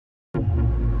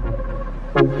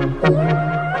Hello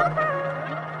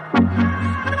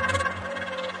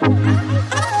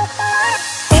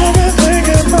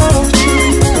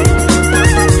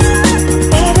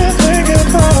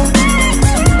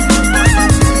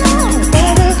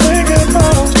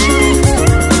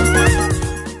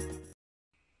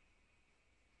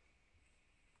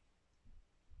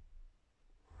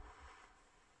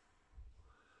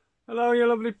you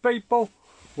lovely people,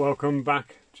 welcome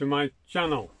back to my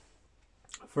channel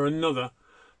for another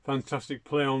fantastic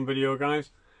play on video, guys,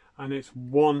 and it's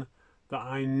one that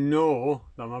I know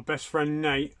that my best friend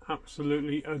Nate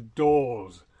absolutely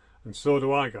adores, and so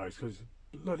do I, guys, because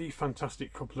it's a bloody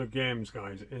fantastic couple of games,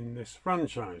 guys, in this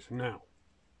franchise. Now,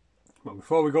 but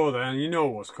before we go there, and you know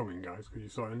what's coming, guys, because you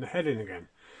saw it in the heading again,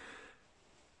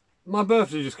 my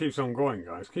birthday just keeps on going,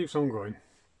 guys, keeps on going.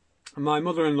 My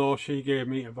mother-in-law, she gave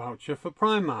me a voucher for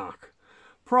Primark,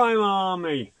 Prime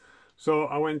Army. So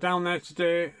I went down there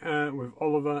today with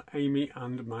Oliver, Amy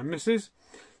and my missus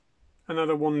and had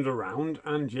a wander around,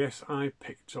 and yes, I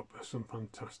picked up some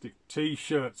fantastic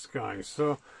t-shirts, guys.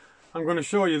 So I'm going to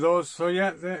show you those. So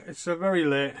yeah, it's a very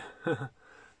late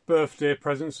birthday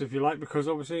presents, if you like, because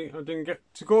obviously I didn't get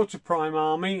to go to Prime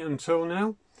Army until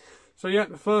now. So yeah,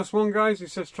 the first one, guys, he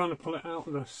says trying to pull it out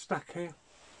of the stack here.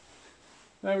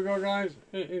 There we go, guys,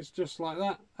 it is just like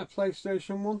that, a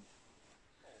PlayStation 1.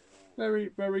 Very,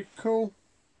 very cool.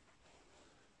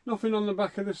 Nothing on the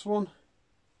back of this one.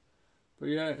 But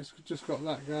yeah, it's just got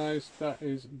that, guys. That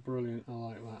is brilliant, I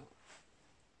like that.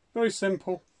 Very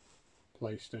simple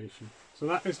PlayStation. So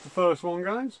that is the first one,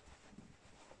 guys.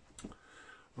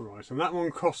 Alright, and that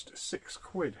one cost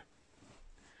 £6.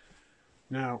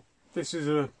 Now, this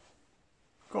is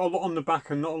got a lot on the back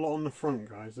and not a lot on the front,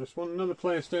 guys. This one, another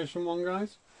PlayStation 1,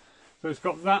 guys. So it's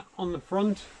got that on the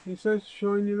front, he says,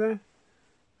 showing you there.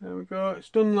 There we go. It's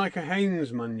done like a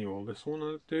Haynes manual, this one,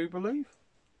 I do believe.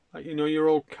 Like, you know, your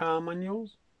old car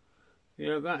manuals.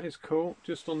 Yeah, that is cool.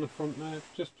 Just on the front there,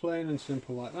 just plain and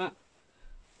simple like that.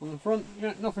 On the front,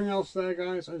 yeah, nothing else there,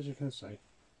 guys, as you can see.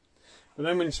 But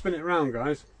then when you spin it around,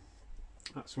 guys,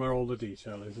 that's where all the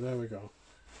detail is. There we go.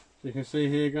 So you can see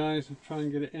here, guys, I'll try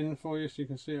and get it in for you so you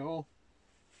can see it all.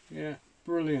 Yeah,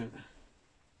 brilliant.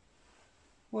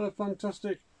 What a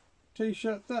fantastic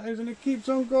t-shirt that is, and it keeps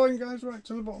on going, guys, right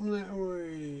to the bottom there.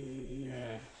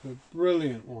 Yeah, it's a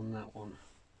brilliant one, that one.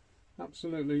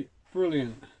 Absolutely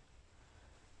brilliant.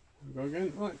 We go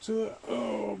again, right to the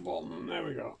bottom, there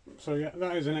we go. So yeah,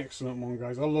 that is an excellent one,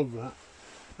 guys, I love that.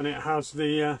 And it has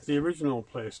the original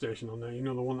PlayStation on there, you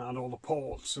know, the one that had all the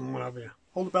ports and what have you.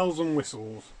 All the bells and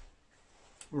whistles.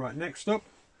 Right, next up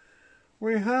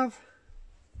we have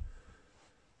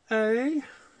he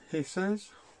says,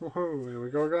 whoa, here we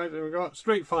go, guys, here we go,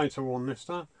 Street Fighter 1 this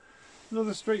time.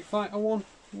 Another Street Fighter 1,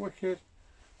 wicked.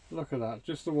 Look at that,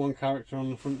 just the one character on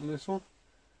the front of this one.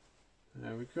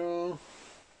 There we go.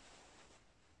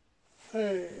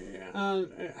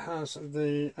 And it has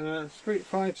the Street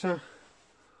Fighter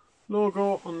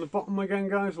logo on the bottom again,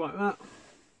 guys, like that.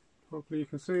 Hopefully you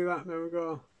can see that, there we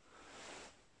go.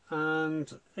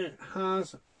 And it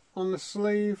has on the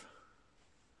sleeve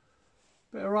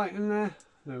a bit of writing there.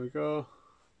 There we go.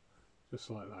 Just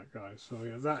like that, guys. So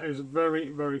yeah, that is very,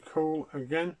 very cool.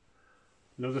 Again,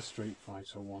 another Street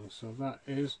Fighter 1. So that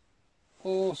is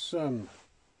awesome.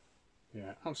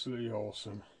 Yeah, absolutely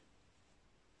awesome.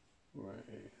 Right,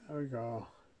 there we go.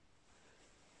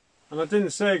 And I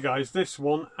didn't say, guys, this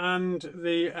one and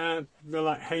the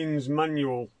like Haynes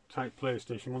manual type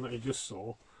PlayStation one that you just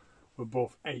saw were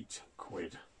both £8.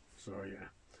 So yeah,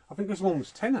 I think this one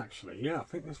was 10 actually. Yeah, I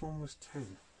think this one was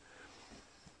 10.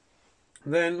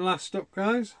 Then last up,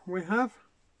 guys, we have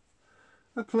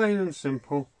a plain and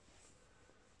simple.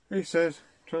 He says,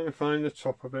 trying to find the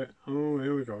top of it. Oh,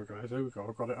 here we go, guys. Here we go.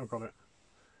 I've got it.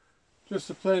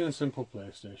 Just a plain and simple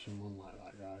PlayStation one like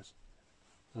that, guys.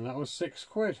 And that was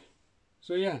 £6.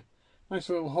 So yeah, nice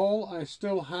little haul. I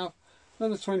still have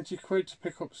another £20 to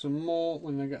pick up some more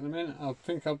when they get them in. I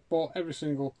think I've bought every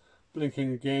single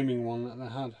blinking gaming one that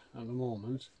they had at the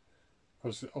moment,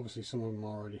 because obviously some of them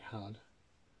already had.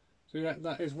 So yeah,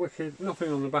 that is wicked.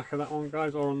 Nothing on the back of that one,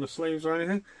 guys, or on the sleeves or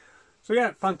anything. So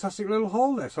yeah, fantastic little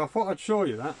haul there. So I thought I'd show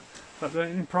you that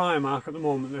in Primark at the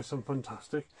moment there's some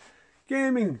fantastic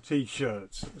gaming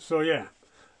t-shirts. So yeah,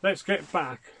 let's get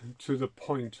back to the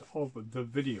point of the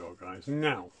video, guys.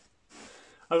 Now,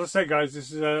 as I said, guys,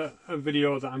 this is a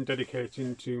video that I'm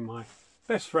dedicating to my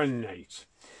best friend Nate.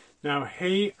 Now,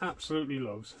 he absolutely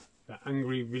loves the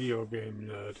Angry Video Game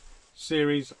Nerd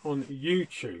series on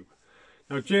YouTube.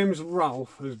 Now, James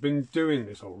Rolfe has been doing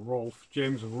this, or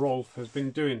James Rolfe has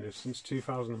been doing this since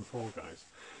 2004, guys.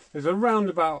 There's around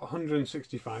about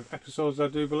 165 episodes, I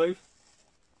do believe.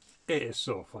 It is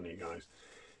so funny, guys.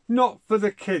 Not for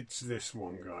the kids, this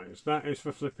one, guys. That is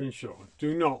for flipping sure.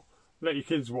 Do not let your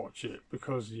kids watch it,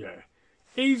 because, yeah,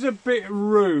 he's a bit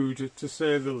rude, to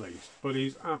say the least, but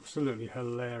he's absolutely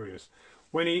hilarious.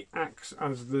 When he acts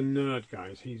as the nerd,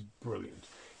 guys, he's brilliant.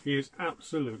 He is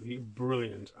absolutely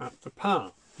brilliant at the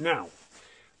part. Now,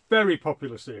 very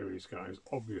popular series, guys,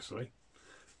 obviously.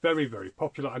 Very, very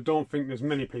popular. I don't think there's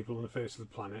many people on the face of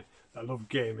the planet that love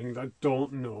gaming that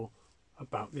don't know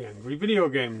about the Angry Video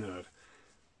Game Nerd.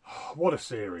 Oh, what a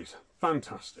series.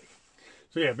 Fantastic.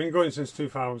 So yeah, been going since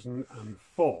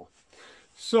 2004.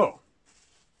 So,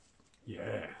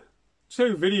 yeah,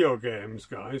 2 video games,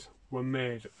 guys, were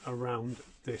made around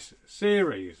this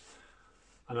series.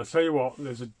 And I'll tell you what,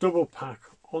 there's a double pack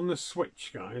on the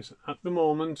Switch, guys, at the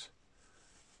moment,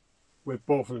 with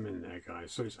both of them in there,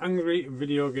 guys. So it's Angry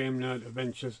Video Game Nerd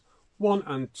Adventures 1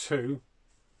 and 2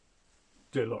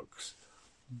 Deluxe.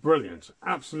 Brilliant,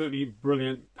 absolutely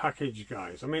brilliant package,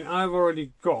 guys. I mean, I've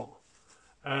already got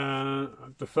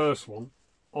the first one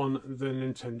on the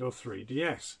Nintendo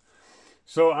 3DS.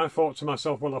 So I thought to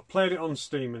myself, well, I've played it on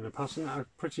Steam in the past and it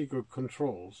had pretty good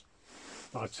controls.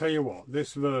 But I tell you what,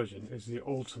 this version is the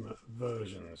ultimate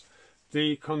versions.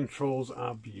 The controls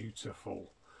are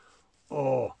beautiful.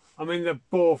 Oh, I mean, they're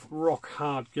both rock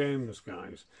hard games,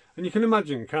 guys. And you can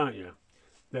imagine, can't you?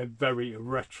 They're very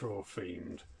retro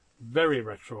themed. Very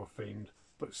retro themed,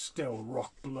 but still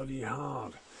rock bloody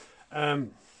hard.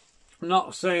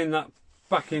 Not saying that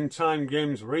back in time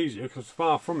games were easier, because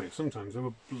far from it, sometimes they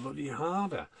were bloody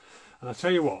harder. And I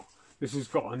tell you what, this has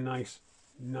got a nice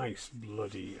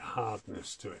bloody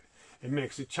hardness to it. It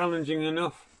makes it challenging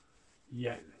enough,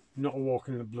 yet not a walk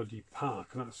in the bloody park,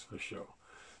 that's for sure.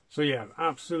 So yeah,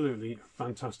 absolutely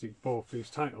fantastic, both these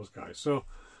titles, guys. So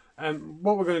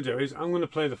what we're going to do is I'm going to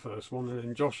play the first one, and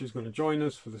then Josh is going to join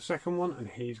us for the second one, and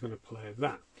he's going to play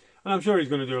that. And I'm sure he's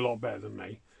going to do a lot better than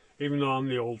me, even though I'm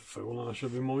the old fool and I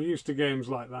should be more used to games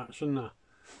like that, shouldn't I?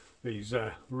 These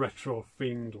retro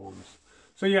themed ones.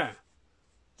 So yeah,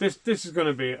 this is going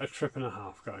to be a trip and a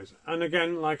half, guys. And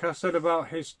again, like I said about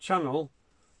his channel,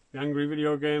 the Angry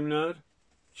Video Game Nerd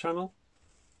channel,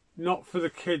 not for the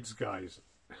kids, guys.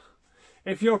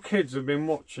 If your kids have been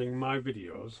watching my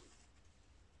videos,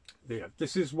 yeah,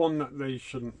 this is one that they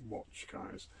shouldn't watch,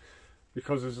 guys,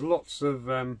 because there's lots of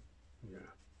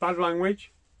bad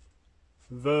language,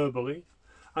 verbally,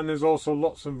 and there's also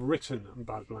lots of written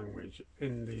bad language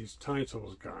in these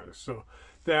titles, guys. So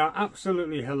they are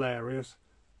absolutely hilarious,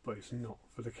 but it's not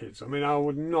for the kids. I mean, I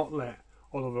would not let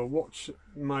Oliver watch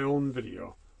my own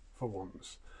video for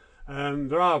once.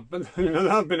 There have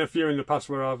been a few in the past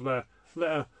where I've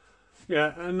let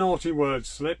a naughty word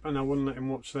slip, and I wouldn't let him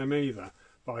watch them either.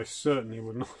 But I certainly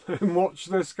would not let him watch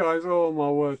this, guys. Oh my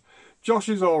word. Josh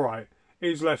is alright.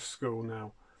 He's left school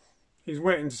now. He's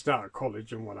waiting to start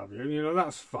college and what have you. You know,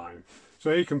 that's fine.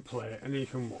 So he can play it and he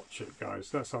can watch it,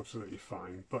 guys. That's absolutely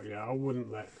fine. But yeah, I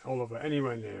wouldn't let Oliver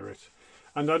anywhere near it.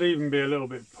 And I'd even be a little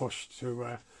bit pushed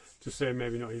to say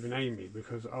maybe not even Amy,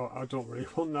 because I don't really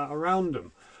want that around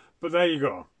them. But there you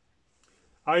go.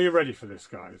 Are you ready for this,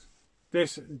 guys?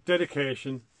 This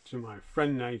dedication to my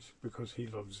friend Nate, because he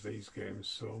loves these games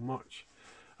so much.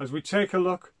 As we take a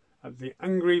look at the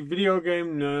Angry Video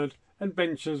Game Nerd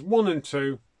Adventures 1 and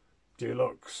 2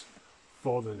 Deluxe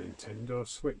for the Nintendo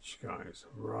Switch, guys.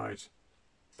 Right,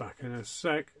 back in a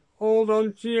sec. Hold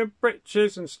on to your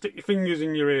britches and stick your fingers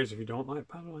in your ears if you don't like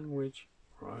bad language.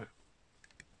 Right.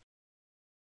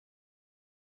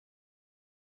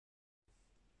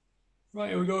 Right,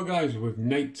 here we go, guys, with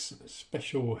Nate's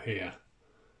special here.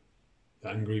 The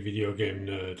Angry Video Game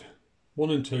Nerd 1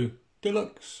 and 2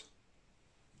 Deluxe.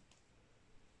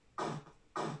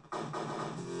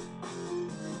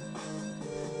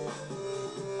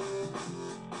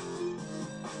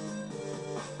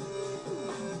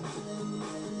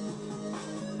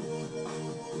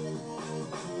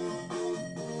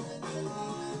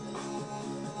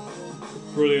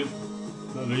 Brilliant.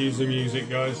 Now they use the music,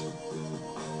 guys.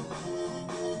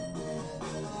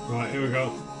 Right, here we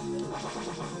go.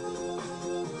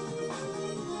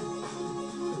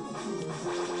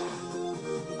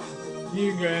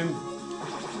 New game.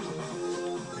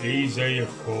 Easy,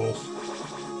 of course.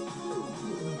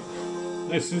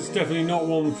 This is definitely not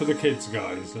one for the kids,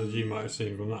 guys, as you might have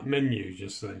seen from that menu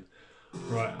just then.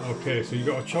 Right, okay, so you've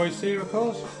got a choice here, of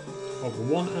course, of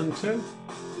 1 and 2.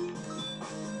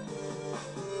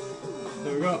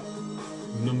 There we go.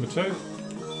 Number 2.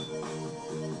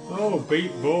 Oh,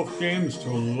 beat both games to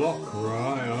unlock.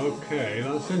 Right, okay,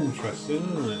 that's interesting,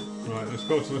 isn't it? Right, let's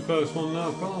go to the first one now,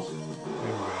 of course. Here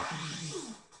we go.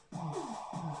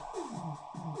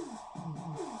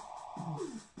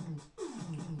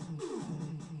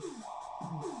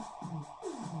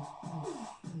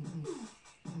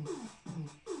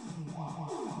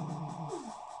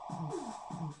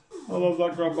 I love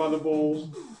that grab by the balls.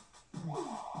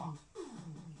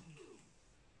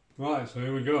 Right, so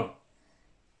here we go.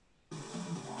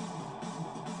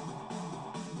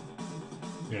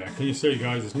 Yeah, can you see,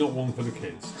 guys, it's not one for the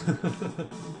kids.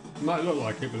 It might look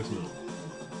like it, but it's not.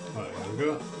 Right, here we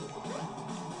go.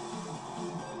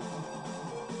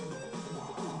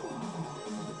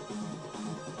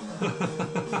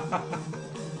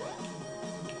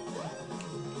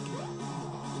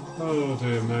 Oh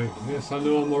dear me. Yes, I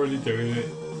know I'm already doing it.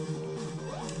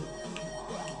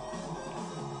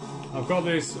 I've got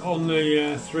this on the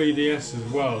 3DS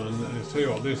as well, and I tell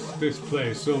you what, this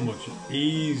plays so much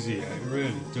easier. It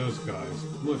really does, guys.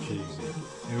 Much easier.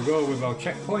 Here we go with our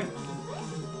checkpoint.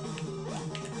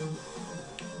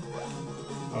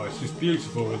 Oh, it's just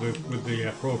beautiful with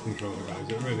the Pro Controller, guys.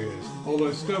 It really is. Although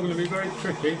it's still going to be very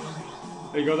tricky.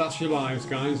 There you go. That's your lives,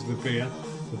 guys. The beer.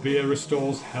 The beer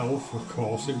restores health. Of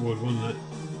course it would, wouldn't it?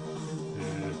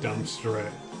 Yeah, damn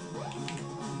straight.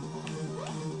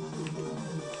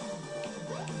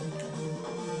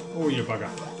 Oh, you bugger.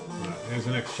 Right, here's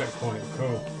the next checkpoint.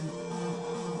 Cool.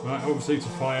 Right, obviously to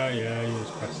fire, yeah, you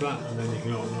just press that, and then you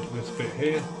can open up this bit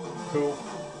here. Cool.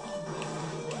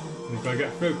 You've got to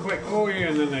get through quick. Oh yeah,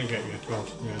 and then they get you, of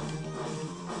course. Yeah.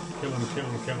 Kill them, kill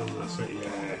them, kill them. That's it,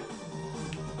 yeah.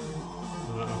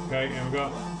 Right, okay, here we go.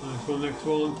 Nice one, next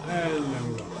one. And then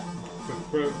we go. Quick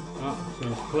through. Oh, so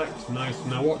it's collect. Nice.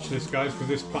 Now watch this, guys, because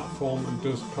this platform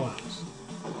does collapse.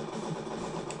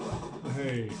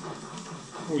 Hey.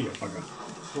 Oh yeah, bugger.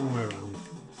 Wrong way around.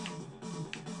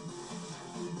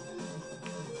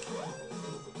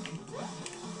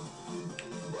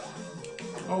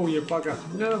 Oh, you bugger.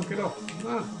 No, get off.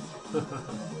 Ah.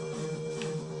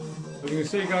 As you can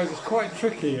see, guys, it's quite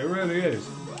tricky. It really is.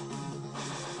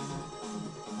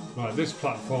 Right, this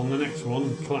platform, the next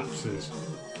one, collapses.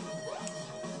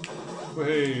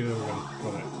 Hey, there we go.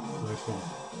 Got it. Nice one.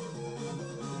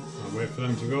 Right, wait for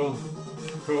them to go.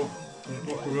 Cool.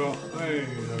 Up we go. Hey,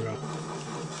 there we go.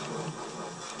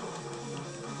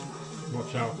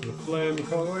 Watch out for the flame.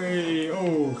 Hey,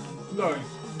 oh, look,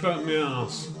 burnt my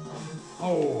ass.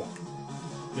 Oh,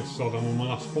 just saw them on my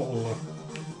last bottle. Look.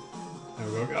 There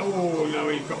we go. Oh, now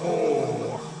he got.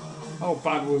 Oh, how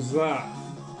bad was that?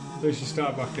 At least you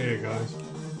start back here, guys.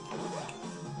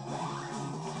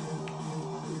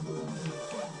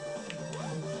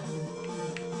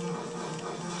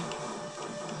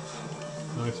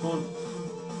 Nice one.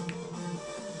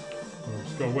 Oh,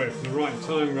 just gotta wait for the right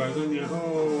time, guys, don't you?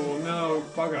 Oh no,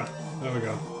 bugger. There we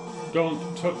go.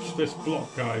 Don't touch this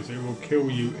block, guys. It will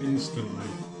kill you instantly.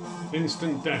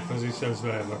 Instant death, as he says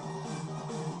there, look.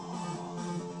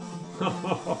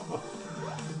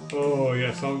 Oh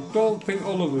yes, I don't think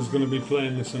Oliver's going to be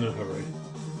playing this in a hurry.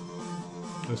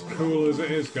 As cool as it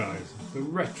is, guys, the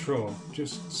retro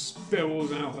just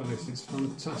spills out of this. It's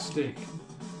fantastic.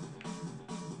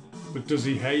 But does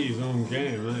he hate his own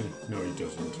game, eh? No, he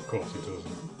doesn't. Of course he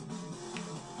doesn't.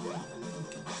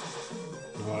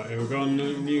 Right, here we go.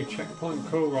 New checkpoint.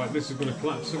 Cool. Right, this is going to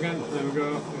collapse again. There we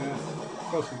go. Yeah, of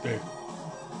course it did.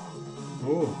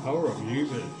 Oh, power up.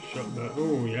 Use it. Shut that.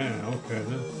 Oh, yeah. Okay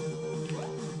then.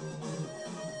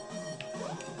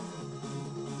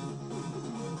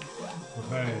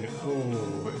 Okay.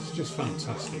 Oh, it's just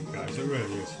fantastic, guys. It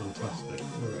really is fantastic.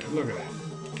 Look at it.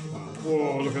 Wow.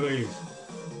 Whoa, look at these.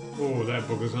 Oh, they're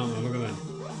buggers, aren't they? Look at them.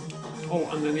 Oh,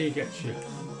 and then he gets you.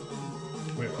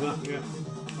 Wait for that, yeah.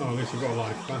 Oh, at least you've got a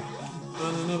life back.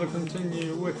 And another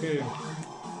continue, wicked.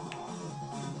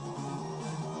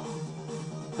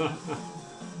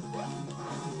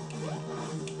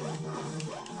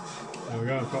 There we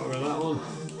go, got rid of that one.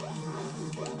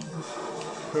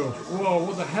 Cool. Whoa,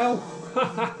 what the hell?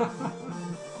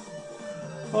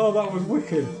 Oh, that was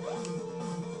wicked.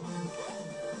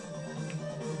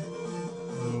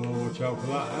 Watch out for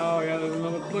that. Oh yeah, there's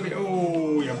another bloody.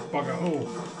 Oh, you bugger. Oh,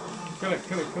 kill it,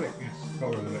 kill it, kill it. Yes, got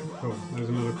rid of it. Cool. There's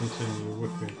another continue.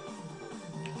 Wicked.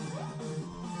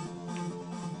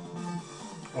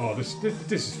 Oh, this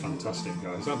is fantastic,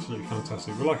 guys. Absolutely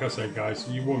fantastic. But like I say, guys,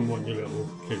 you wouldn't want your little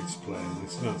kids playing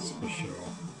this. That's for sure.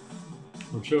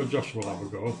 I'm sure Josh will have a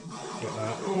go. But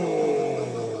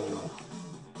oh,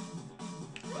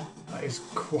 that is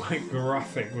quite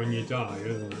graphic when you die,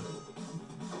 isn't it?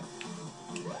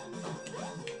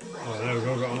 Oh, there we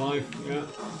go, got a life, yeah.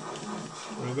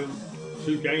 Brilliant.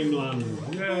 To Game Land,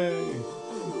 yay!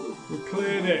 We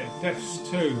cleared it, Deaths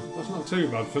 2. That's not too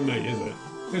bad for me, is it?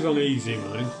 It's on easy,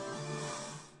 mine.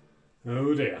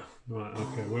 Oh dear. Right,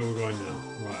 okay, where are we going now?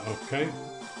 Right, okay.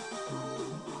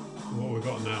 What have we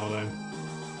got now then?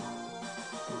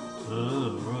 Ah,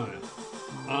 right.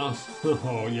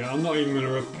 Oh yeah, I'm not even going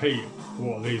to repeat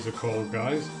what these are called,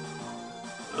 guys.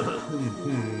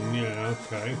 Yeah,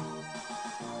 okay.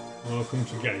 Welcome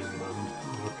to Game Land.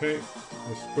 Okay,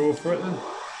 let's go for it then.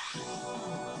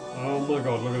 Oh my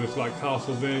god, look at this, like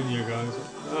Castlevania, guys.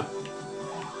 Ah,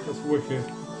 that's wicked.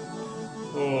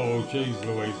 Oh, jeez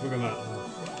Louise, look at that.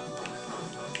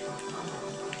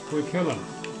 Can we kill him?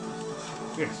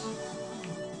 Yes.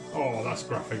 Oh, that's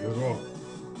graphic as well.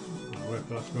 I'll wait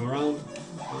for that to go around.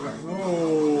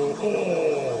 Oh,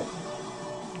 oh!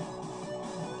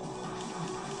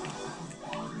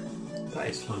 That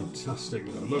is fantastic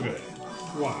though, look at it.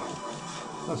 Wow,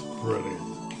 that's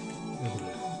brilliant, isn't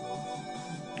it?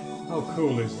 How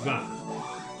cool is that?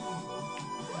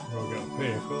 We'll get up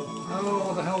here, cool. Oh,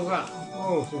 what the hell is that?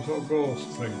 Oh, some sort of ghost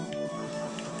thing.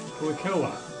 Can we kill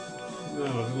that? No, it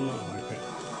doesn't look like it.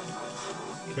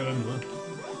 Kill him then.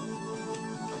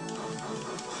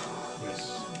 Yes,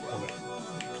 got it.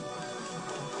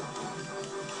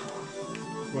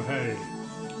 Well, hey.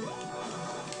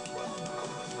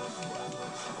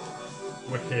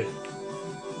 Wicked.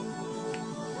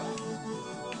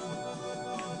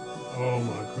 Oh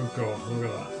my good god, look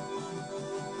at that.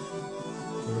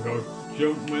 We go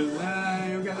jump with there,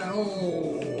 you get that.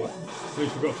 Oh! At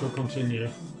least we've got to continue.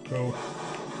 Cool.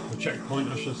 The checkpoint,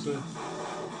 I should say.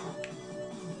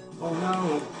 Oh no,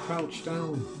 I'm crouched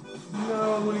down.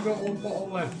 No, I've only got one bottle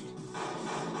left.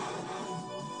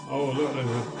 Oh look, there's a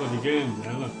bloody game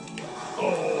there, look.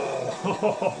 Oh!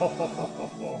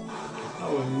 That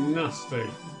was nasty.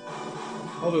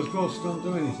 Oh, those ghosts don't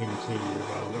do anything to you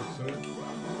by the looks of it.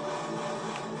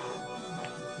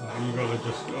 Right, you gotta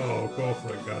just, oh, go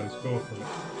for it guys, go for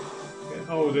it.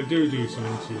 Oh, they do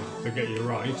something to you to get you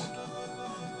right.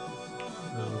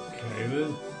 Okay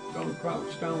then, don't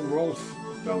crouch down, Rolf.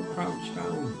 Don't crouch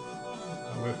down.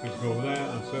 I'll wait for you to go over there,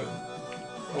 that's it.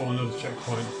 Oh, another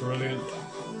checkpoint, brilliant.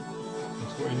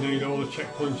 That's what you need, all the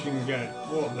checkpoints you can get.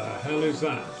 What the hell is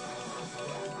that?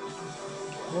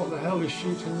 What the hell is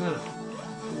shooting that?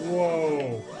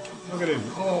 Whoa! Look at him.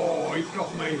 Oh, he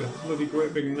got me, the bloody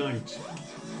great big knight.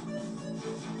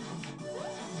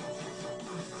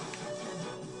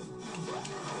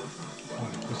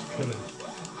 Right, just kill him.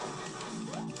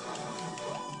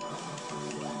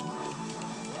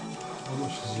 How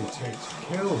much does he take to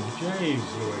kill? Jeez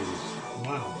Louise.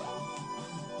 Wow.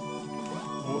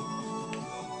 Oh.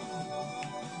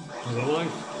 There's a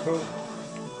life. Cool.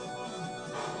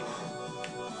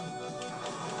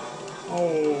 Oh,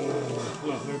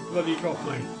 look, they bloody got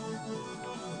me.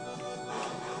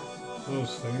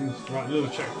 Those things. Right, another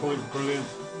checkpoint, brilliant.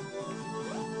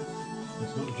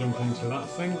 Let's not jump into that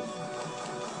thing.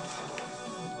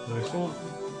 Nice one.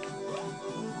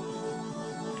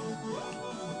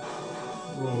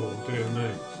 Oh dear me,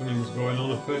 something's going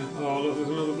on up here. Oh look, there's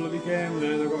another bloody game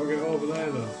there, they've got to get over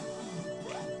there though.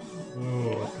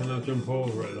 Oh, can I jump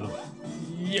over it though?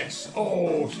 Yes!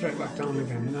 Oh, straight back down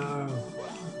again, no.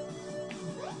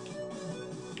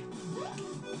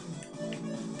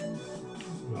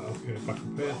 Right, okay, back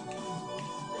up here.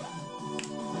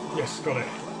 Yes, got it.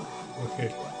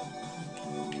 Wicked.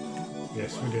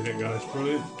 Yes, we did it guys,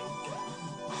 brilliant.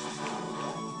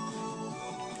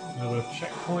 Another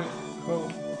checkpoint,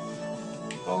 cool.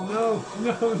 Oh no,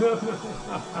 no, no, no.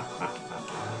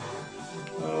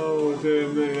 Oh dear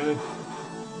me, eh?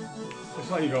 It's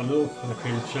like you got no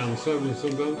fucking chance, haven't you,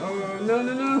 sometimes? Oh no,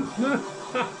 no, no, no.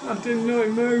 I didn't know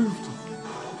it moved.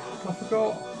 I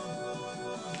forgot.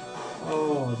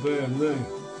 Oh dear me.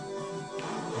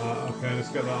 Right, okay, let's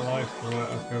get that life. Right,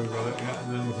 okay, we got it, yeah, and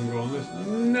then we can go on this.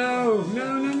 No,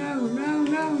 no, no, no, no,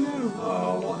 no, no.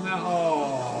 Oh, what now?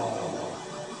 Oh,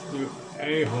 you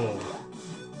a-hole.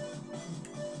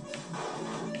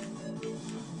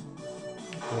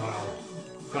 Wow,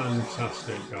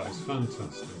 fantastic guys,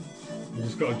 fantastic. You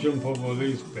just got to jump over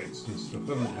these bits and stuff,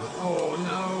 haven't you? Oh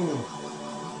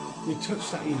no! You touch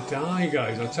that, you die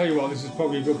guys. I'll tell you what, this is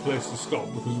probably a good place to stop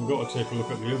because we've got to take a look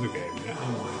at the other game yet,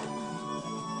 haven't we?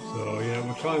 So yeah,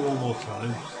 we'll try one more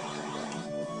time.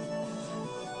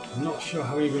 I'm not sure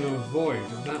how you're going to avoid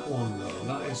that one though,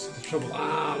 that is the trouble.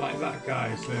 Ah, like that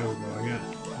guys, there we go, yeah.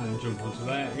 And jump onto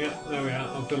there, yeah, there we are,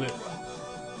 I've done it.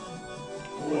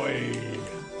 Oi,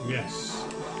 yes.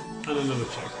 And another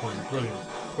checkpoint, brilliant.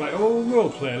 Right, oh, we'll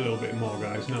play a little bit more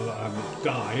guys now that I haven't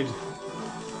died.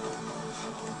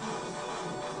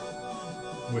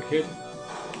 Wicked.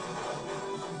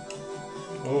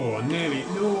 Oh, I nearly,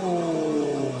 no,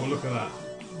 look at that.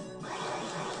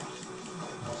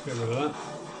 Let's get rid of that.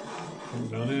 Come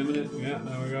down here a minute, yeah,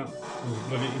 there we go. There's a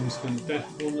bloody instant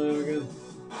death one there again.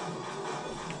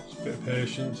 Just a bit of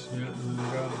patience, yeah, there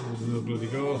we go. There's another bloody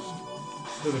ghost.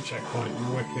 Another checkpoint,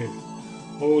 wicked.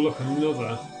 Oh look,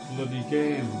 another bloody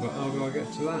game, but how do I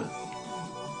get to that?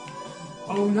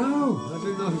 Oh no! I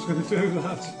didn't know he was going to do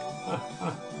that.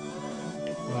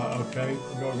 Right, okay,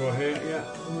 we've got to go here. Yeah,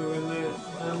 we're in there.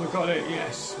 And we got it.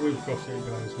 Yes, we've got it,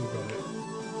 guys. We've got it.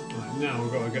 Right, now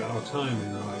we've got to get our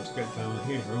timing right to get down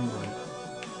here, haven't we?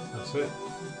 That's it.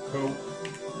 Cool.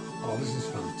 Oh, this is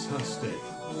fantastic.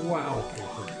 Wow,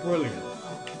 people. Brilliant.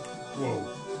 Whoa.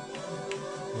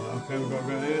 Right, okay, we've got to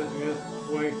go here. Yeah,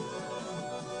 wait.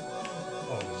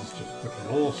 Oh, this is just freaking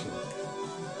awesome.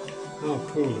 How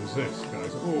cool is this,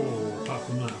 guys? Oh, apart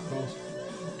from that, of course.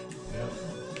 Yeah.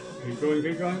 Keep going,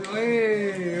 keep going.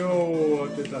 Hey! Oh, I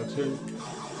did that too.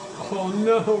 Oh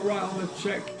no, right on the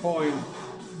checkpoint.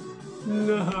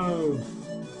 No.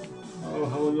 Oh,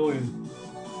 how annoying.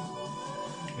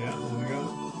 Yeah, there we go.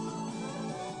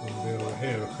 We'll be over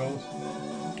here, of course.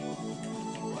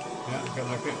 Yeah, get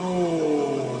that kid.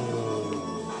 Oh,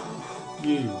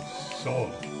 you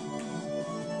sod.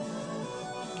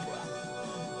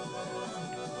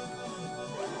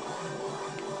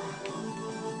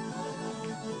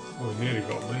 Oh, he nearly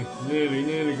got me.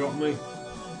 Nearly got me.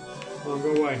 Oh, go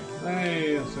away.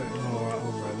 Hey, that's it. Oh, right,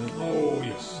 over then. Oh,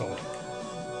 you sod.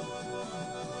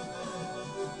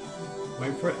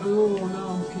 Wait for it. Oh, no,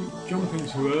 I keep jumping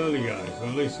too early, guys. Well,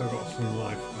 at least I got some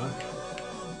life back.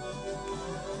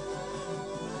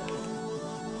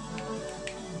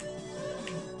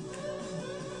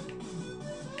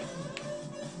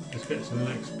 Let's get to the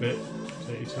next bit.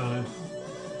 Take your time.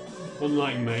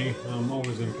 Unlike me, I'm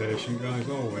always impatient, guys,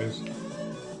 always.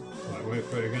 Right, wait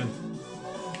for it again.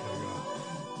 There we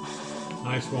go.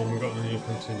 Nice one, we've got the new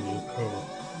continue, cool.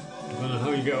 I don't know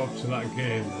how you get up to that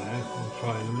game there, I'll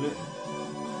try in a minute.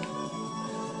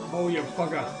 Oh, you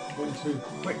bugger! Went too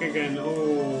quick again.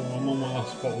 Oh, I'm on my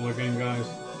last bottle again, guys.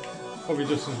 Probably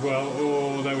just as well.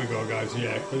 Oh, there we go, guys,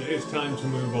 yeah, because it's time to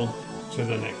move on to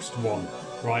the next one.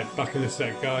 Right, back in a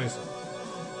sec, guys.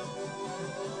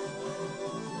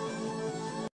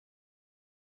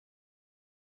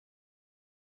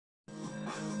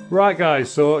 Right guys,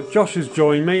 so Josh has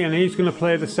joined me and he's going to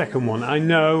play the second one. I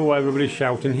know everybody's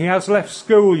shouting. He has left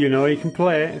school, you know, he can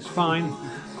play it, it's fine.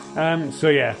 So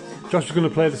yeah, Josh is going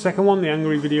to play the second one, the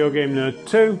Angry Video Game Nerd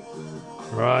 2.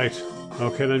 Right,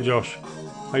 okay then Josh.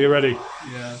 Are you ready?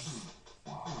 Yeah.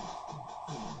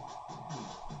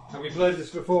 Have you played this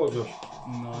before, Josh?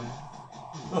 No.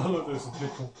 Oh look, there's a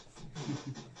pickle.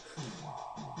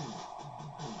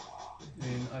 I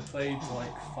mean, I played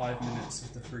like 5 minutes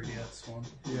of the 3DS one.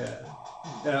 Yeah.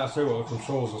 Yeah, I'll tell you what, the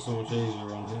controls are so much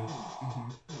easier on here.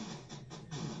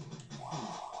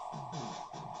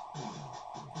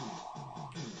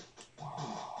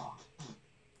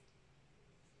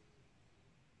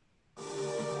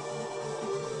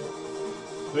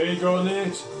 There you go,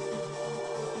 Nate.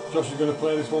 Josh is going to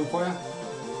play this one for you.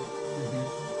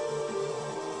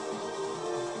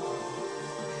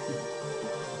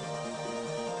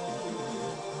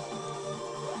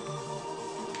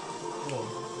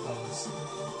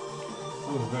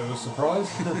 Oh, a bit of a surprise.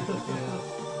 Yeah.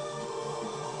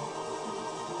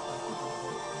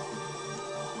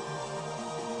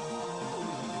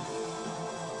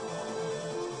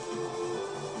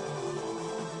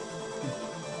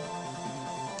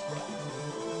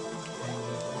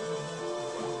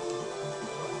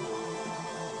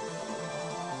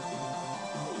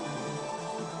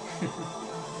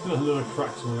 Another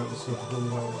cracks me up the super fun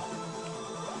way.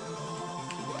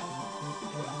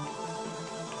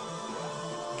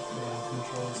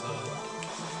 Controls are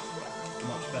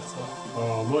much better.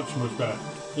 Oh, much better.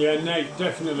 Yeah, Nate,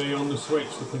 definitely on the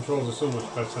Switch the controls are so much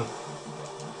better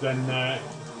than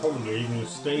probably even the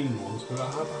Steam ones, because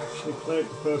I have actually played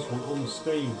the first one on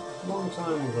Steam a long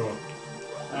time ago,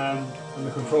 and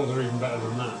the controls are even better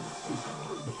than that.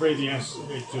 The 3DS,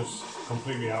 it just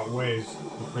completely outweighs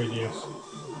the 3DS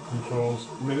controls.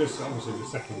 I mean, this is obviously the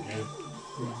second game,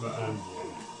 but yeah,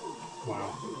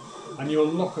 wow. And you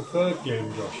unlock a third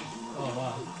game, Josh. Oh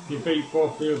wow. If you beat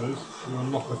both the others, you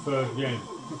unlock a third game.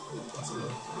 That's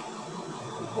good.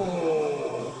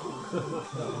 Oh!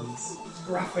 That was... It's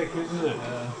graphic, isn't it?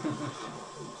 Yeah.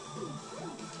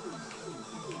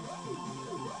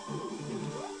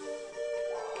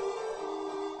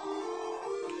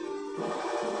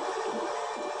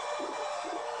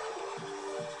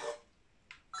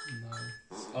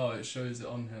 Nice. Oh, it shows it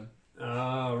on here.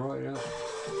 Ah, right, yeah.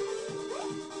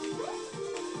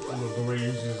 I love the way he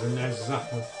uses the NES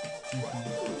zapper.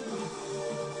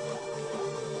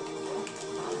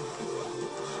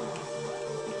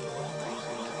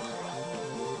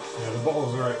 Yeah, the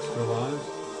bottles are extra lives.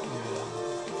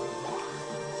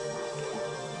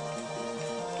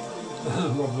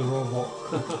 Yeah. Rob the robot.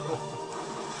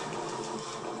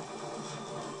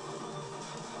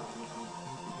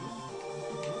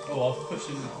 Oh, I was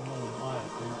pushing it on the high, I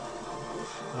think.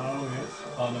 Oh, yeah.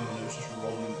 Oh no, it was just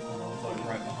rolling and I was like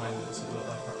right behind it, so it looked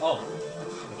like oh,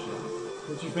 push it.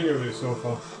 What do you think of it so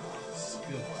far? It's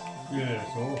good. Yeah,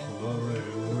 it's awesome. I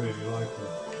really like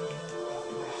it.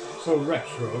 So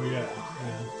retro, yeah.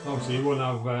 Obviously, you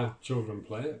wouldn't have children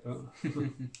play it, but.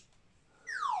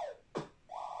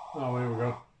 Oh, here we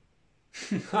go.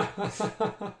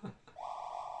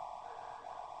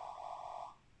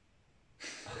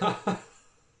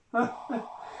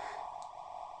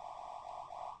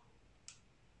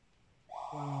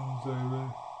 Oh, sorry,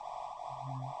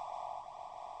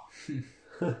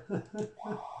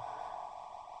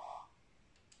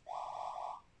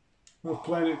 we're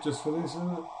playing it just for this,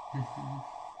 isn't it?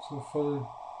 So funny.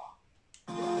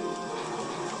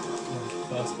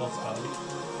 First boss battle.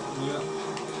 Yeah.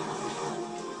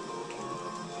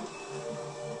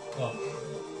 Oh,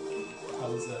 how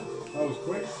was it? That was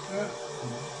quick, yeah.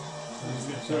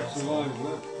 Get 2 extra lives,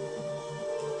 yeah.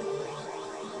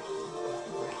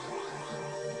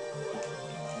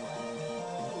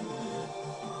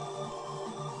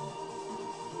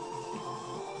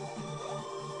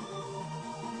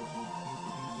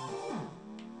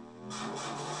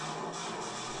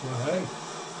 Well, hey.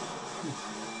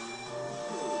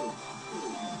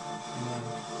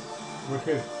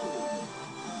 Wicked.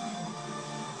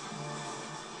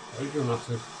 Very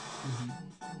dramatic.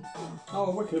 Oh,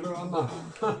 wicked, look at that.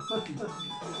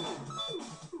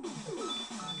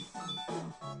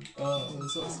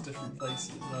 There's lots of different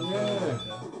places. Yeah.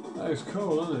 That is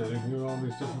cool, isn't it? You can go all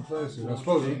these different places. I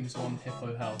suppose. James on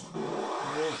Hippo Health.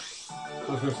 Yeah. I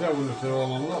was going to say, I wonder if they're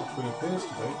all unlocked, but it appears to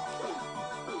be.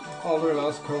 Oh, look at that,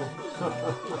 that's cool.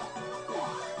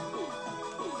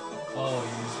 Oh,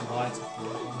 you use the lighter for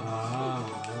it. Ah,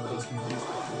 I was confused.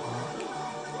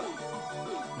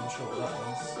 I'm not sure what that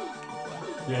was.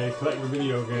 yeah, you collect the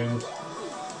video games.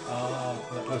 Ah,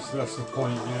 That's the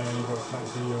point, yeah, you've got to collect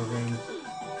video games.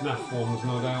 Naff ones,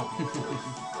 no doubt.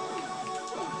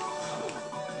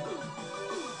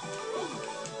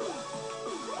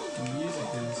 the music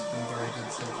has been very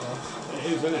good so far. It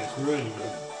is, isn't it? It's really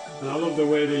good. And I love the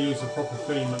way they use the proper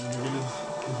theme at the beginning.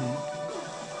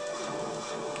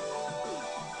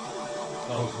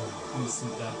 Oh,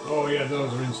 instant death. Oh yeah,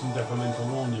 those are instant death. I meant to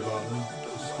warn you about them.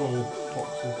 The skull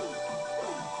boxes.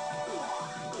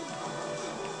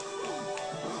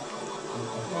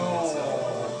 Oh.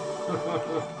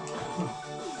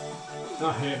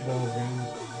 I hate ball games.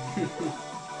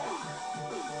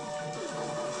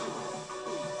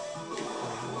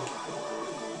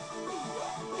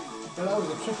 But that was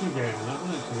a tricky game, that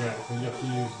wasn't it, to get, because you have to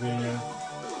use the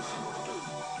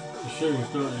shoes,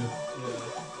 don't you? Yeah.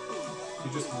 You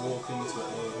just walk into it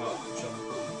without jumping.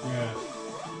 Yeah.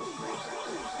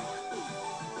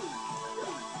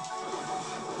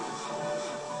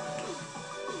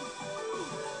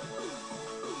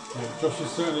 Yeah, Josh is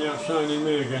certainly outshining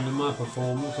me again in my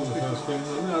performance on the first game. I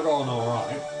mean, I got on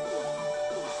alright.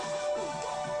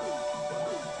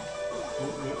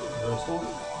 Oh, yeah, nice one.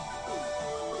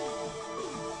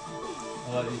 I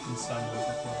like that you can stand on top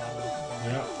of the ladder.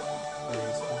 Yeah. Very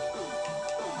useful.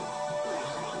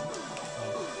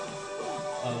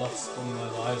 Oh. I lost one of my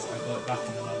lives, I got it back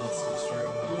and then I lost it straight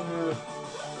away. Yeah.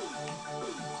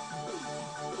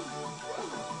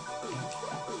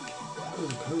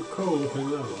 Cool looking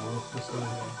level, I have to say.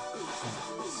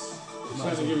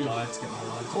 Might as well die to get my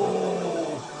lives back. Oh!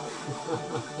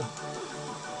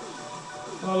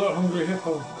 Oh, look, hungry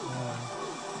hippo. Yeah.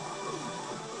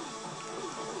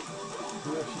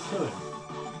 Did you actually kill him?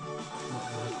 Not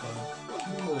really fun.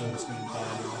 Yeah. I'm just going to die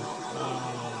anyway.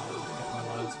 Get my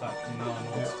lives back and now I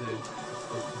know what to do.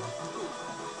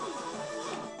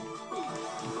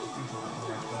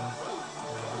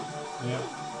 Yeah. Yeah. Yeah.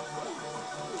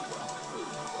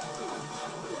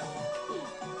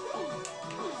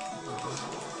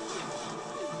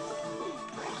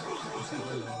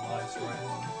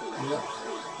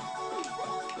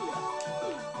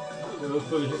 Yeah, those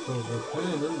bloody hippos are a pain,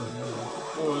 aren't they?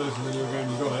 Yeah. Oh, there's a video game,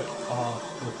 you got it.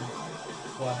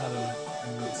 Well, I had a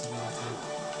invincibility.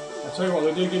 I tell you what,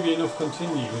 they do give you enough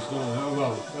continues, don't they? Oh,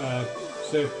 well,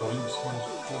 save points, that's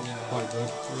quite good.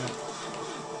 Yeah.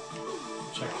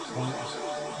 Checkpoints.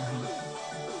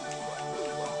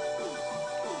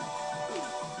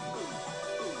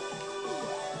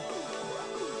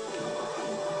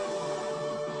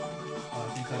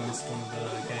 I missed one of the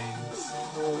games.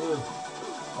 Oh, no.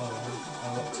 Oh,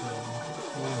 I got to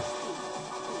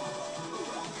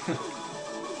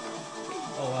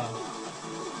Oh wow.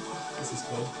 This is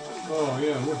cool. Oh,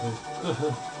 yeah, wicked.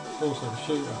 Almost like a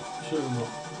shooter. Shoot 'em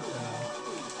up. Yeah.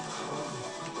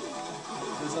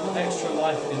 There's extra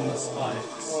life in the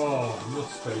spikes. Oh,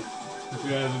 must be.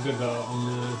 Yeah, they did that on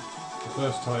the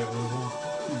first title as well.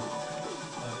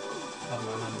 I have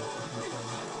my hand off the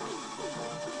controller.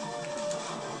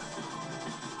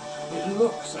 It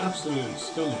looks absolutely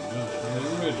stunning, doesn't it? I mean,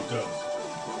 it really does.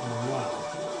 Oh, wow.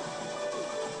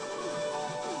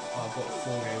 I've got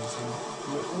 4 games now.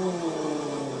 Oh,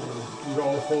 you got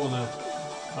all 4 now.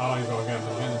 Oh, you got to get them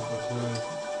again.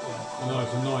 I know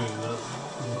it's annoying that,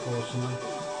 unfortunately.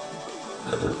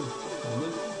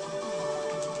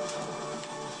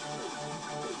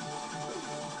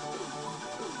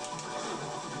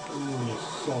 Oh, you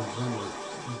sods, aren't you?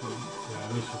 Yeah, at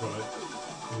least you got it.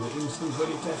 And the instant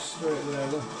bloody death straight there,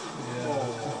 look. Yeah.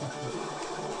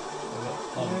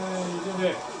 Oh. Yeah, you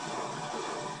did it.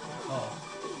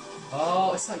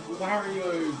 Oh, it's like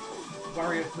Wario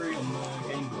 3 on the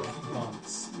Game Boy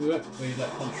Advance. Yeah. Where you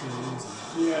like punch through the walls and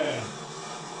that. Yeah.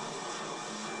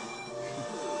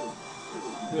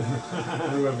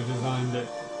 Whoever designed it.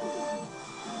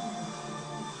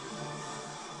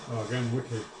 Oh, again,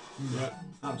 wicked. Yeah,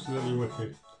 absolutely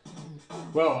wicked.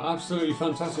 Well, absolutely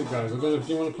fantastic, guys. I don't know if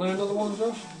you want to play another one,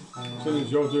 Josh? Seeing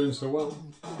as you're doing so well.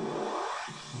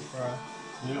 Right.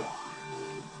 Yeah.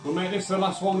 We'll make this the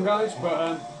last one, guys,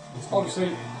 but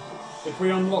obviously, if we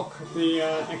unlock the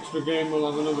extra game, we'll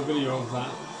have another video of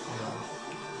that.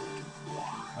 Yeah.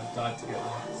 I died to get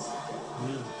this.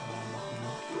 Yeah.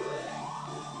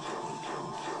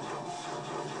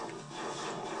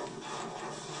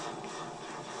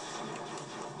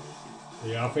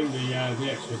 Yeah, I think the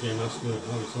extra game has to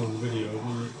have its own video,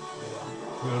 doesn't it?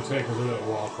 Yeah. It'll take us a little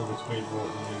while probably to beat both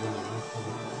of these anyway.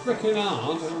 Freaking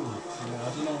hard, isn't it? Yeah,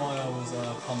 I don't know why I was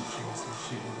punching instead of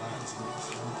shooting rounds and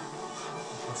stuff.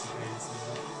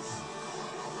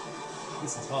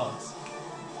 This is hard.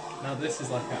 Now this is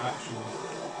like an actual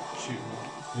shooting.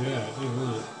 Yeah, it is,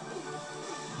 isn't it?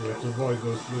 You have to avoid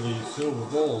those bloody silver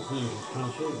balls, so you just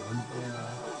can't shoot them. Yeah.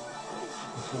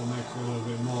 That's what makes it a little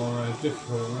bit more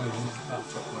difficult, really. That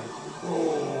chocolate.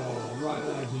 Oh, right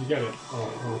there. Did you get it?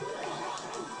 Oh.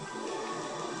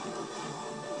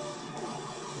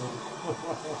 I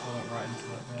went right into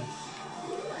that there.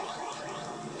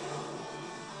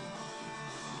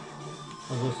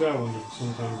 As I say, I wonder if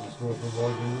sometimes it's worth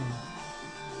avoiding them.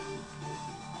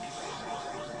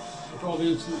 Look at all the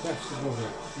instant deaths above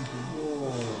it.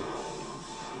 Oh.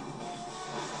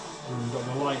 And we've got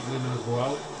the lightning as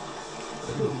well.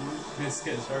 This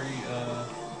gets very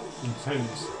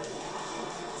intense.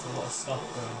 There's a lot of stuff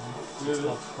going on. So it's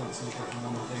hard to concentrate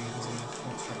on one thing, because you have to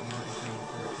concentrate on everything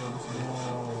before it kills you.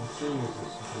 Oh,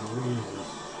 Jesus, Jesus.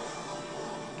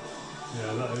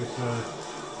 Yeah, that is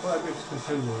quite a bit to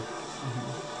contend with.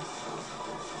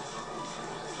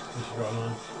 Yes, you got a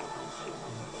knife.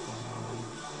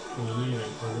 Gonna need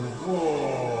it, probably.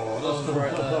 Whoa, that's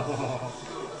right there.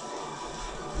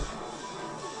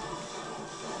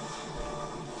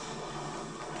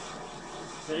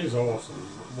 It is awesome.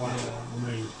 Wow. I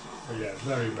mean, but yeah,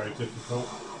 very, very difficult.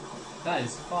 That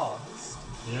is fast.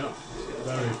 Yeah,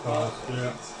 very fast,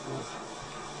 yeah.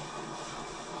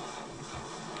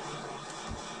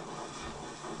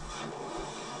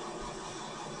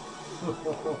 I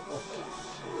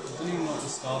don't even know what the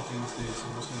startings do, so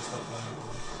I'm just going to start going.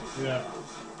 Yeah.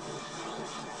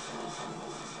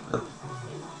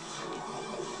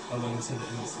 How long is it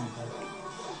instant death?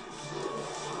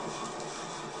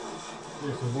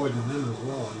 It's avoiding them as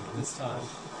well. This time.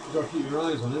 You've got to keep your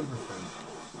eyes on everything.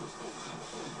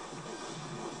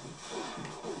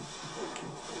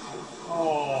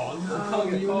 Oh no,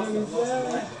 you were nearly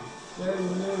there. Yeah, you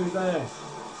were nearly there.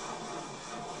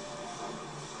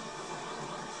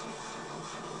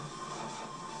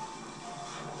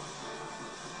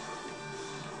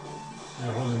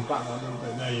 Yeah, hold him back that little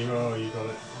bit. There you go, you got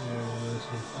it. Yeah, nice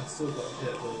one. I've still got to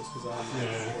hit those because I haven't.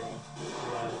 Yeah.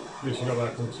 At least you got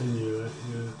that continue there.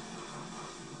 Yeah.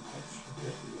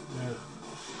 Yeah.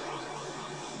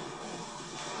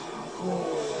 Oh.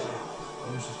 I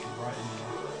was just right in there.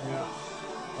 Yeah.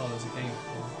 Oh, there's a game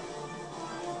before.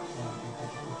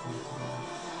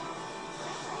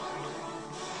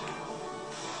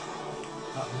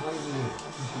 That lightning.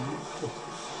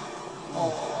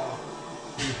 Oh.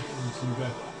 Into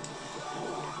death.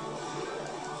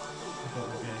 I got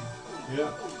the game.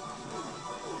 Yeah.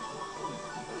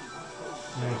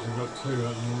 Yeah, so we've got 2 at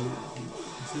the moment.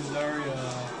 This is very, a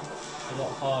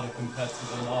lot harder compared to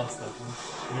the last level.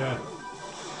 Yeah.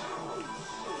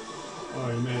 Oh,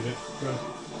 you made it. Good.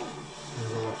 You've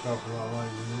got to watch out for that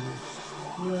lightning.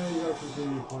 Yeah, you got to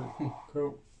continue point.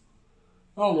 Cool.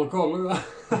 Oh my god, look at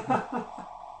that.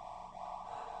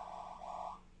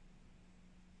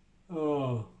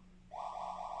 Oh.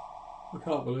 I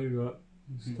can't believe that.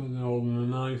 He's standing holding a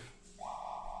knife.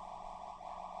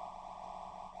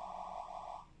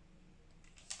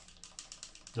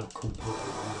 No, completely.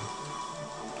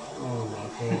 Oh my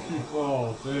god.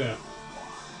 Oh dear.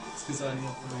 It's because I only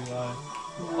have to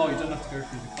oh, you don't have to go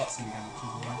through the cutscene again, which is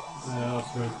alright. Yeah,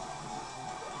 that's good.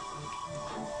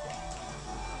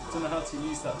 I don't know how to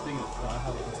use that thing that I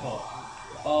have at the top.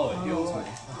 Oh, it heals me.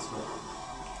 That's what.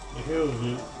 It heals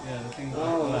you? Yeah, the thing that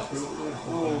oh, I that's good.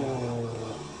 Oh.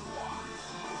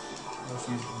 I was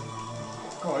using it.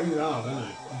 God, he's hard, isn't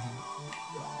he?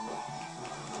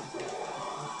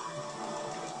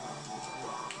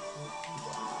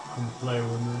 Can play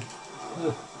with me.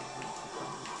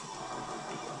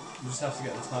 You just have to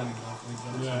get the timing right.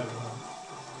 Yeah.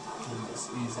 And it's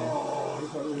easy. Oh, he's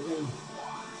got it again.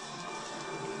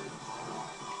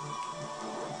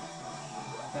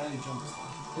 Barely jumps.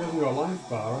 He hasn't got a life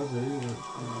bar, has he? Either.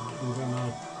 He's in now.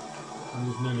 And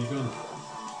he's nearly done.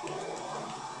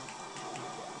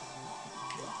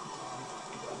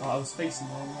 Oh, I was facing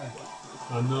the wrong way.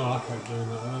 I know, I kept doing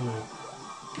that earlier.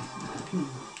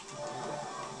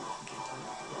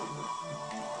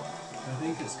 I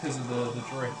think it's because of the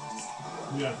drift.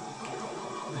 Yeah.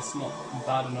 It's not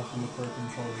bad enough in the Pro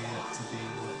Controller yet to be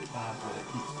bad, but it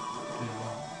keeps doing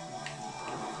well.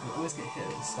 You always get hit at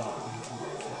the start when you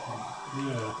get hit home.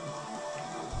 Yeah.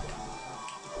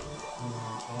 Oh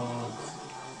my god.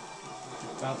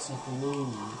 It's bouncing off the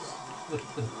walls.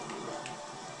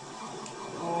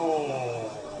 Oh.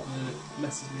 And then it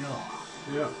messes me up.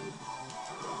 Yeah.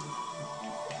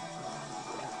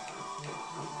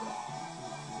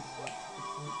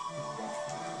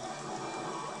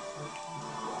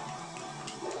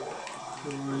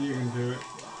 Well, you can do it.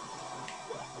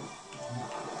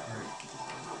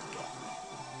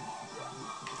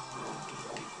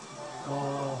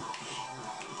 Oh.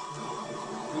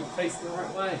 You face the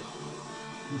right way.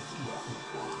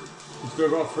 He's still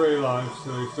got 3 lives, so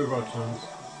he's still got a chance.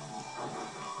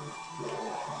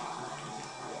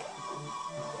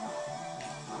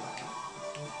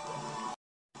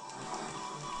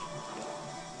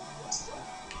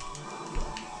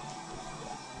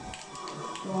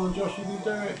 Come on, Josh, you can do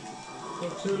it.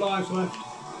 Got 2 lives left.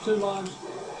 2 lives.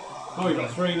 Oh, you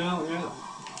got 3 now, yeah.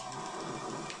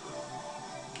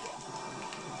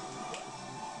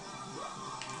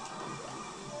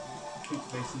 Keep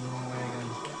facing the wrong way again.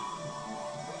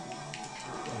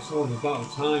 It's all about the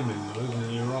timing, though, isn't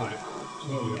it? You're right. It's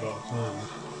totally about the timing.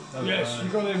 Oh, Yes, you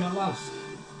got him at last.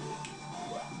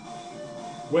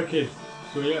 Wicked.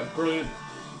 So yeah, brilliant.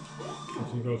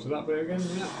 Let's go to that bit again.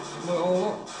 Yeah, look it all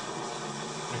up.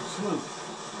 Excellent.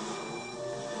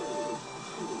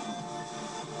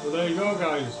 Well, there you go,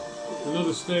 guys.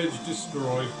 Another stage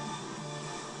destroyed.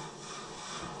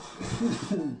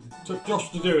 Took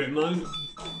Josh to do it, mind.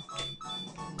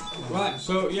 Right,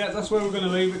 so yeah, that's where we're going to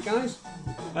leave it, guys.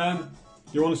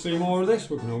 You want to see more of this?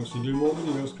 We can obviously do more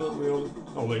videos, can't we,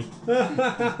 Ollie?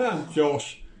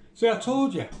 Josh. See, I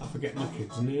told you, I forget my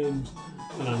kids' names,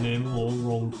 and I name them all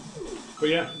wrong. But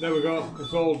yeah, there we go.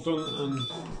 It's all done and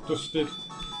dusted.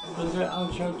 And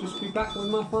I shall just be back with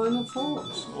my final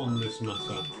thoughts on this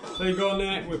matter. There you go,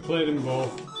 Nate. We played them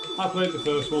both. I played the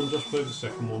first one, Josh played the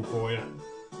second one for you.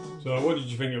 So what did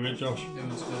you think of it, Josh? It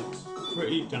was good.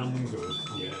 Pretty damn good,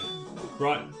 yeah.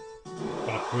 Right,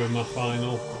 back with my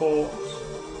final thoughts.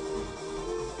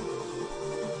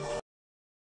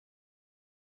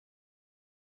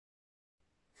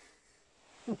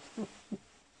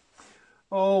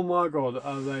 Oh my god,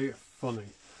 are they funny?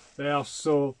 They are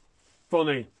so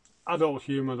funny. Adult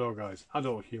humour though, guys.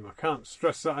 Adult humour. Can't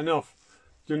stress that enough.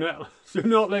 Do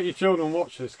not let your children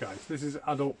watch this, guys. This is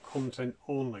adult content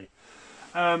only.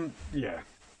 Yeah.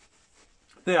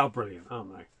 They are brilliant,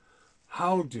 aren't they?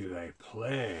 How do they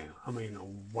play? I mean,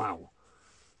 wow.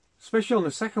 Especially on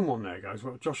the second one there, guys,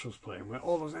 what Josh was playing, where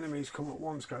all those enemies come at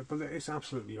once, guys. But it's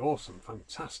absolutely awesome,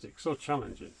 fantastic, so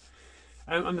challenging.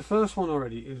 And the first one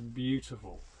already is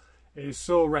beautiful. It is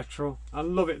so retro. I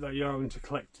love it that you're having to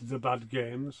collect the bad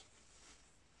games.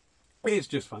 It's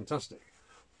just fantastic.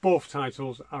 Both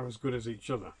titles are as good as each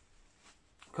other.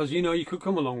 Because, you know, you could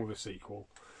come along with a sequel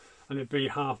and it'd be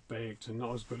half-baked and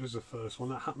not as good as the first one.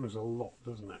 That happens a lot,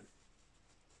 doesn't it?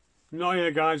 Not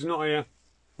here, guys, not here.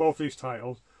 Both these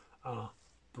titles are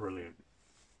brilliant.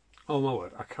 Oh my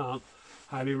word, I can't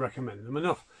highly recommend them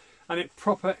enough. And it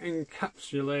proper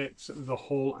encapsulates the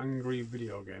whole angry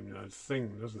video game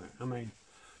thing, doesn't it? I mean,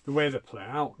 the way they play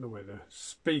out, the way they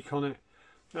speak on it.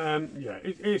 Yeah,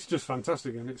 it's just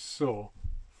fantastic, and it's so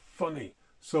funny.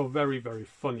 So very, very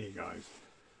funny, guys.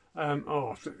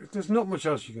 Oh, there's not much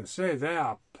else you can say. They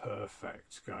are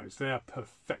perfect, guys. They are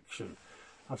perfection.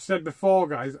 I've said before,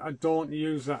 guys, I don't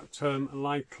use that term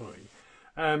lightly.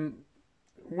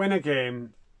 When a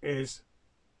game is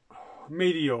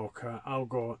mediocre, I'll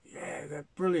go, yeah, they're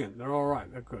brilliant, they're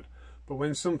alright, they're good. But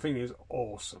when something is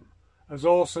awesome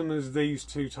as these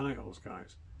two titles,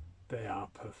 guys, they are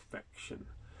perfection.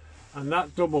 And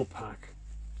that double pack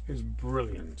is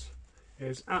brilliant. It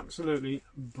is absolutely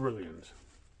brilliant.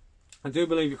 I do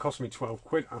believe it cost me 12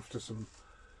 quid after some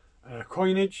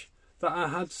coinage that I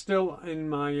had still in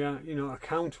my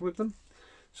account with them.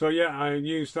 So yeah, I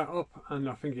used that up, and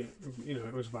I think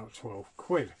it was about 12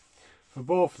 quid for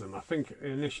both of them. I think it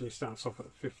initially starts off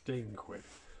at 15 quid,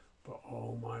 but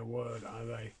oh my word, are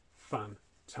they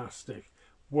fantastic,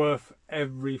 worth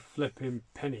every flipping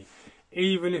penny.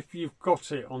 Even if you've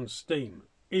got it on Steam,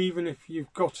 even if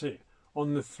you've got it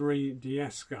on the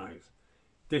 3DS, guys,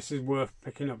 this is worth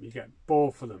picking up. You get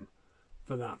both of them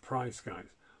for that price, guys.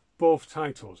 Both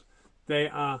titles, they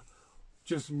are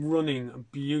just running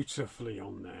beautifully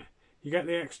on there. You get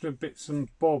the extra bits and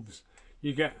bobs.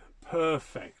 You get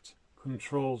perfect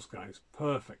controls, guys.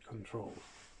 Perfect controls.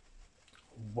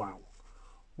 Wow.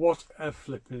 What a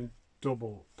flipping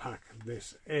double pack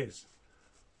this is.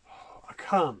 I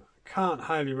can't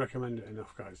highly recommend it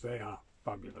enough, guys. They are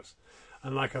fabulous.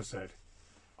 And like I said,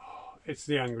 it's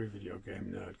the Angry Video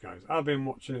Game Nerd, guys. I've been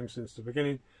watching him since the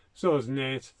beginning. So has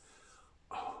Nate.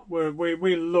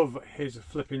 We love his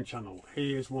flipping channel.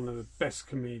 He is one of the best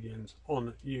comedians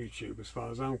on YouTube as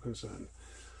far as I'm concerned.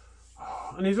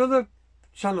 And his other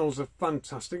channels are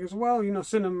fantastic as well. You know,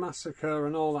 Cinemassacre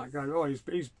and all that, guys. Oh,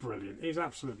 he's brilliant. He's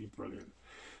absolutely brilliant.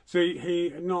 So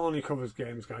he not only covers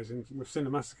games, guys, with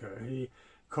Cinemassacre, he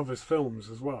covers films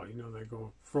as well. You know, they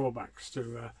go throwbacks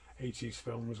to 80s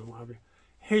films and what have you.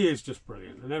 He is just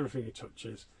brilliant, and everything he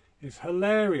touches is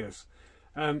hilarious.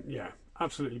 Yeah,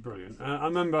 absolutely brilliant. I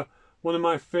remember one of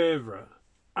my favourite,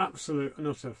 absolute and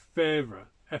utter favourite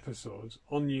episodes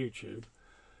on YouTube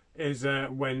is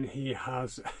when he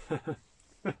has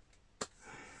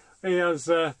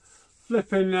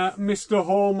flipping Mr.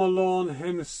 Home Alone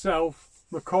himself,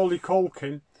 Macaulay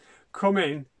Culkin, come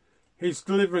in. He's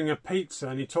delivering a pizza,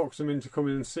 and he talks him into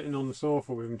coming and sitting on the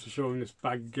sofa with him to show him this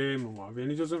bad game and whatever. And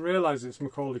he doesn't realise it's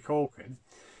Macaulay Culkin.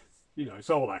 You know,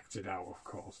 it's all acted out, of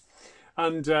course.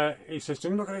 And he says to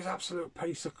him, look at this absolute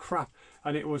piece of crap.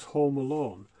 And it was Home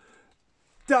Alone.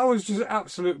 That was just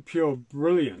absolute pure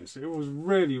brilliance. It was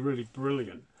really, really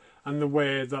brilliant. And the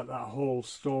way that whole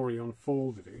story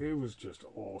unfolded, it was just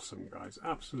awesome, guys.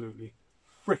 Absolutely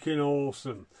freaking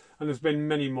awesome. And there's been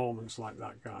many moments like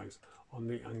that, guys, on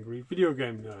the Angry Video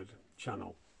Game Nerd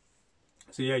channel.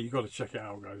 So yeah, you've got to check it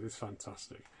out, guys. It's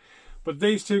fantastic. But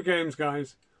these two games,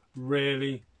 guys,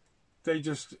 really, they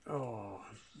just,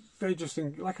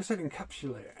 like I said,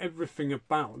 encapsulate everything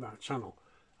about that channel,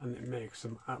 and it makes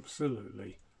them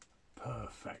absolutely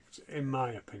perfect, in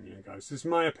my opinion, guys. This is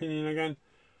my opinion again,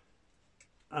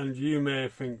 and you may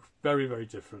think very, very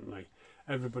differently.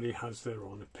 Everybody has their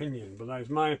own opinion, but that is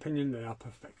my opinion. They are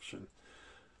perfection.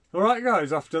 Alright,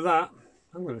 guys, after that,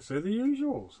 I'm going to say the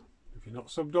usuals. If you're not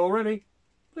subbed already,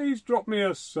 please drop me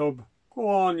a sub. Go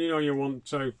on, you know you want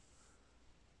to.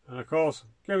 And of course,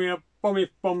 give me a bummy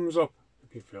thumbs up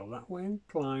if you feel that way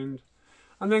inclined.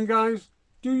 And then, guys,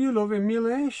 do you love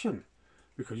emulation?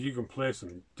 Because you can play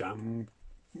some damn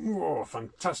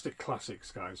fantastic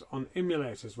classics, guys, on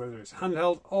emulators, whether it's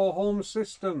handheld or home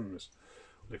systems.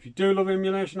 Well, if you do love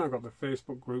emulation, I've got the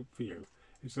Facebook group for you.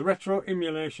 It's the Retro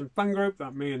Emulation Fan group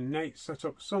that me and Nate set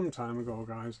up some time ago,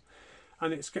 guys.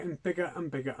 And it's getting bigger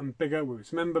and bigger and bigger with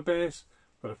its member base.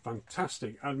 Got a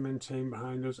fantastic admin team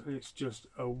behind us, and it's just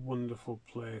a wonderful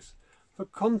place for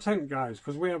content, guys,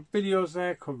 because we have videos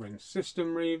there covering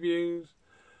system reviews,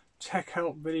 tech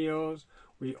help videos.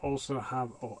 We also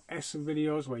have OS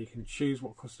videos where you can choose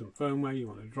what custom firmware you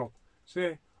want to drop,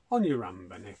 say, on your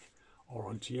Ambernick or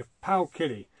onto your Pow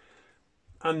Kitty.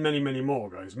 And many, many more,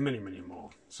 guys. Many, many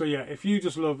more. So yeah, if you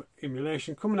just love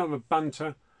emulation, come and have a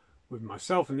banter with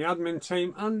myself and the admin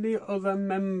team and the other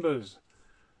members.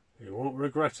 You won't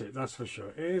regret it, that's for sure.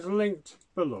 It is linked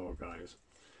below, guys.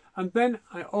 And then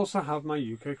I also have my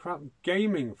UK Kraut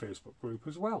Gaming Facebook group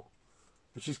as well,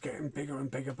 which is getting bigger and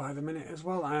bigger by the minute as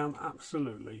well. I am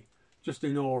absolutely just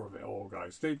in awe of it all,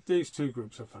 guys. These two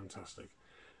groups are fantastic.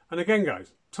 And again,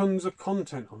 guys, tons of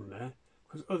content on there,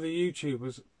 because other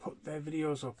YouTubers put their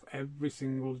videos up every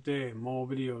single day. More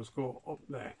videos go up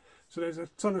there. So there's a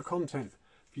ton of content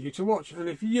for you to watch. And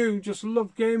if you just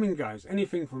love gaming, guys,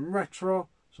 anything from retro,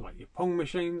 so like your Pong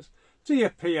machines, to your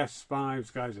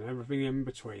PS5s, guys, and everything in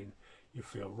between, you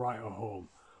feel right at home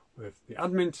with the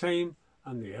admin team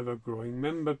and the ever-growing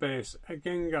member base.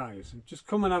 Again, guys, just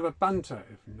come and have a banter,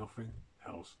 if nothing else.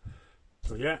 else.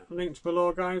 So yeah, links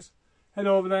below, guys. Head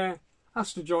over there,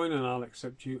 ask to join, and I'll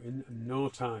accept you in no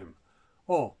time.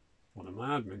 Or one of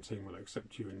my admin team will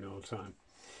accept you in no time.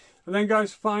 And then,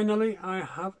 guys, finally, I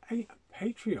have a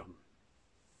Patreon.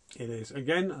 It is,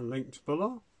 again, linked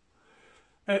below.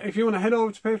 If you want to head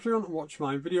over to Patreon and watch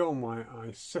my video on why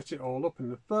I set it all up in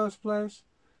the first place,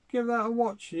 give that a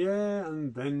watch, yeah,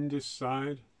 and then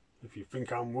decide if you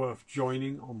think I'm worth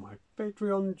joining on my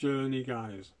Patreon journey,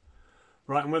 guys.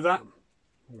 Right, and with that,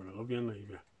 I'm going to love you and leave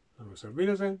you. I'm going to say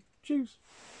Wiedersehen, cheers,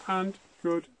 and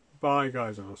goodbye,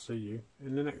 guys, and I'll see you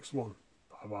in the next one.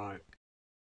 Bye-bye.